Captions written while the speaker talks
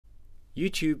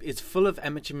YouTube is full of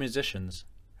amateur musicians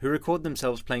who record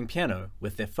themselves playing piano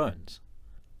with their phones.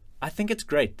 I think it's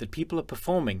great that people are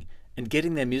performing and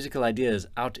getting their musical ideas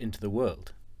out into the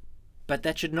world. But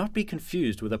that should not be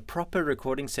confused with a proper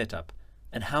recording setup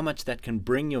and how much that can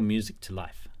bring your music to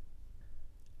life.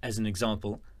 As an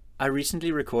example, I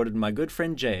recently recorded my good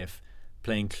friend JF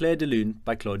playing Clair de Lune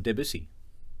by Claude Debussy.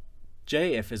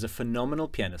 JF is a phenomenal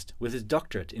pianist with his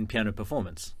doctorate in piano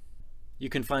performance. You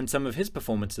can find some of his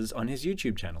performances on his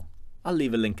YouTube channel. I'll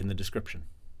leave a link in the description.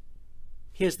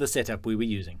 Here's the setup we were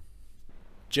using.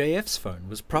 JF's phone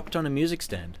was propped on a music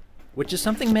stand, which is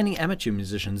something many amateur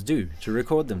musicians do to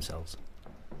record themselves.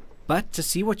 But to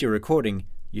see what you're recording,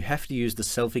 you have to use the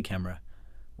selfie camera,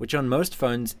 which on most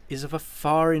phones is of a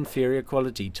far inferior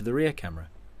quality to the rear camera.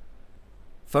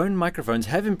 Phone microphones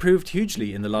have improved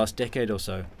hugely in the last decade or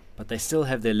so, but they still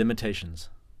have their limitations.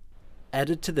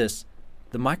 Added to this,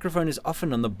 the microphone is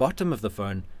often on the bottom of the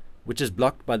phone, which is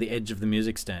blocked by the edge of the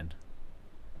music stand.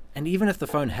 And even if the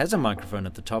phone has a microphone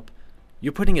at the top,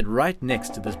 you're putting it right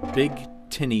next to this big,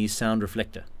 tinny sound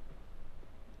reflector.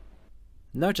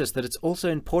 Notice that it's also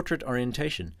in portrait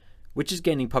orientation, which is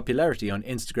gaining popularity on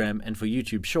Instagram and for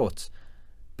YouTube Shorts,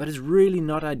 but is really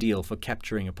not ideal for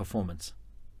capturing a performance.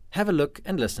 Have a look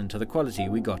and listen to the quality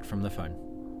we got from the phone.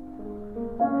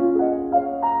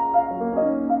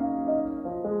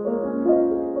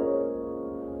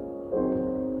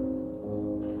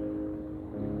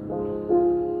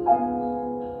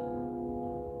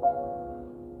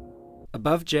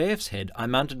 Above JF's head, I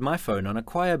mounted my phone on a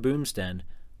choir boom stand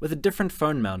with a different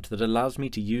phone mount that allows me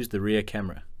to use the rear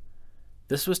camera.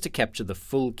 This was to capture the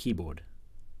full keyboard.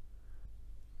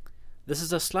 This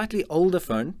is a slightly older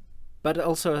phone, but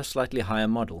also a slightly higher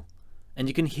model, and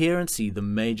you can hear and see the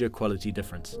major quality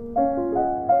difference.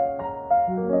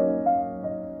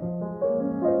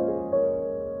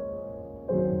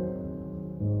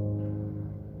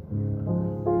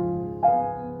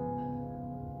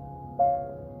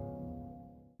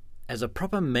 As a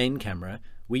proper main camera,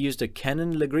 we used a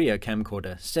Canon Legria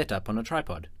camcorder set up on a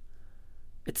tripod.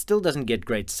 It still doesn't get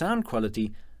great sound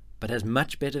quality, but has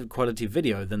much better quality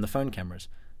video than the phone cameras,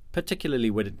 particularly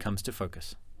when it comes to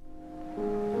focus.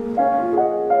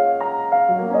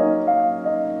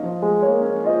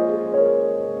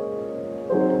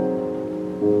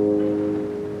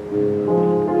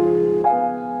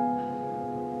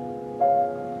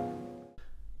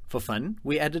 For fun,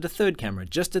 we added a third camera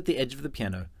just at the edge of the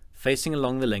piano, facing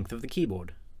along the length of the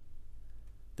keyboard.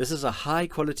 This is a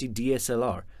high-quality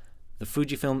DSLR, the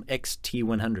Fujifilm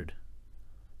X-T100.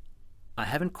 I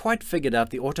haven't quite figured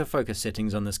out the autofocus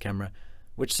settings on this camera,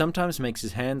 which sometimes makes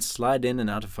his hands slide in and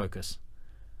out of focus.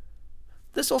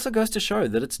 This also goes to show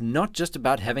that it's not just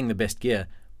about having the best gear,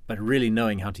 but really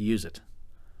knowing how to use it.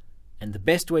 And the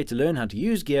best way to learn how to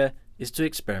use gear is to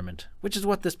experiment, which is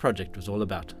what this project was all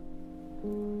about.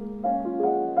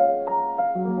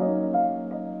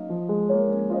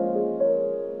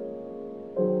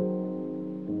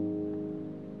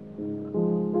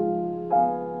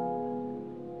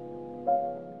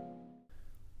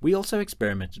 We also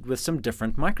experimented with some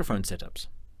different microphone setups.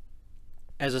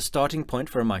 As a starting point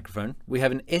for a microphone, we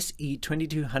have an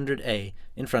SE2200A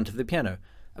in front of the piano,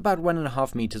 about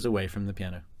 1.5 meters away from the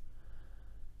piano.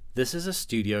 This is a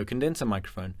studio condenser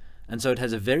microphone, and so it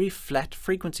has a very flat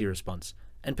frequency response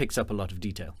and picks up a lot of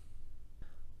detail.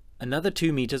 Another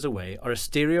 2 meters away are a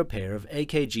stereo pair of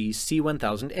AKG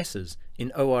C1000Ss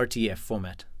in ORTF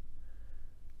format.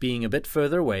 Being a bit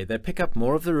further away, they pick up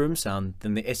more of the room sound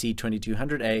than the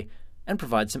SE2200A and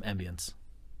provide some ambience.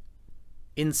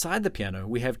 Inside the piano,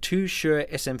 we have two Shure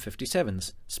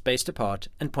SM57s, spaced apart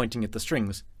and pointing at the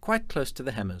strings, quite close to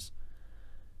the hammers.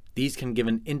 These can give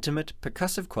an intimate,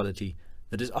 percussive quality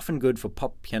that is often good for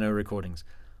pop piano recordings,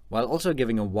 while also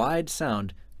giving a wide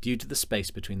sound due to the space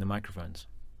between the microphones.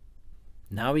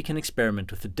 Now we can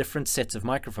experiment with the different sets of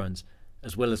microphones,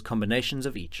 as well as combinations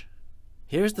of each.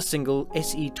 Here's the single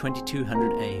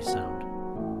SE2200A sound.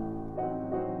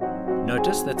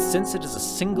 Notice that since it is a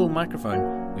single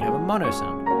microphone, we have a mono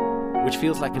sound, which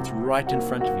feels like it's right in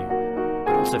front of you,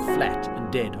 but also flat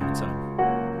and dead on its own.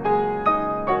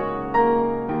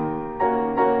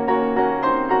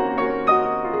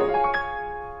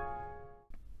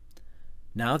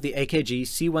 Now the AKG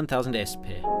C1000S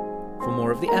pair, for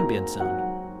more of the ambient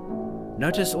sound.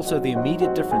 Notice also the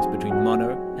immediate difference between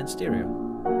mono and stereo.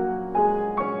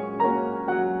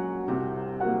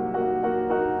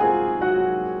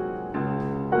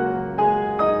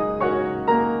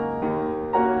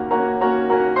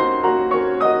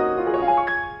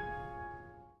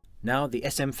 Now the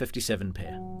SM57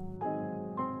 pair.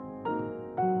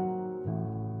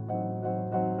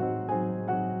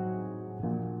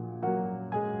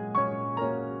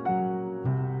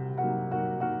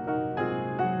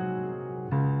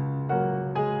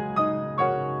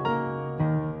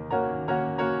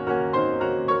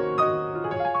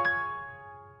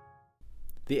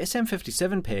 The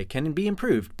SM57 pair can be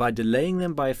improved by delaying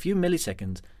them by a few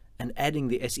milliseconds and adding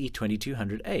the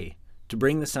SE2200A to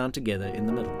bring the sound together in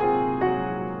the middle.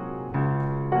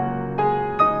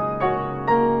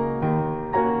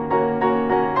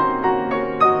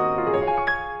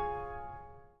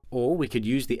 Or we could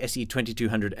use the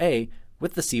SE2200A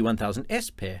with the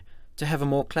C1000S pair to have a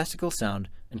more classical sound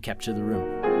and capture the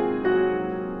room.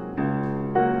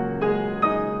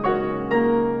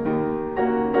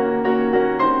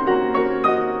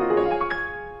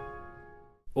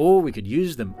 Or we could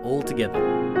use them all together.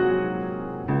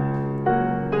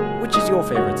 Which is your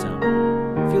favorite sound?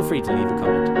 Feel free to leave a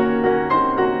comment.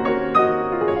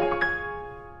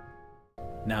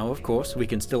 Now, of course, we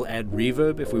can still add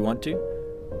reverb if we want to,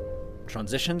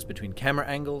 transitions between camera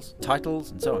angles,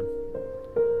 titles, and so on.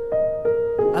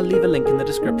 I'll leave a link in the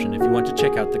description if you want to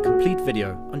check out the complete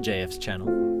video on JF's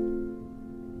channel.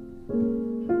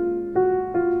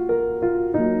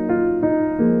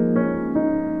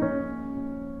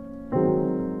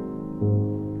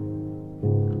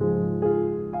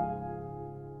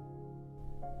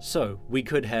 So, we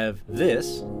could have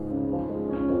this,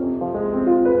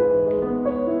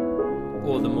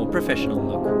 or the more professional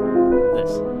look, this.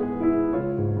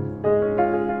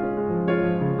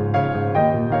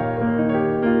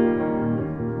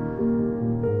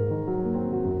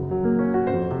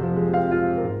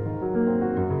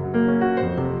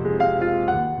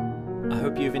 I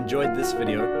hope you've enjoyed this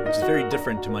video, which is very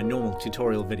different to my normal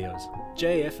tutorial videos.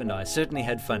 JF and I certainly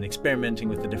had fun experimenting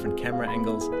with the different camera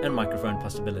angles and microphone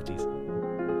possibilities.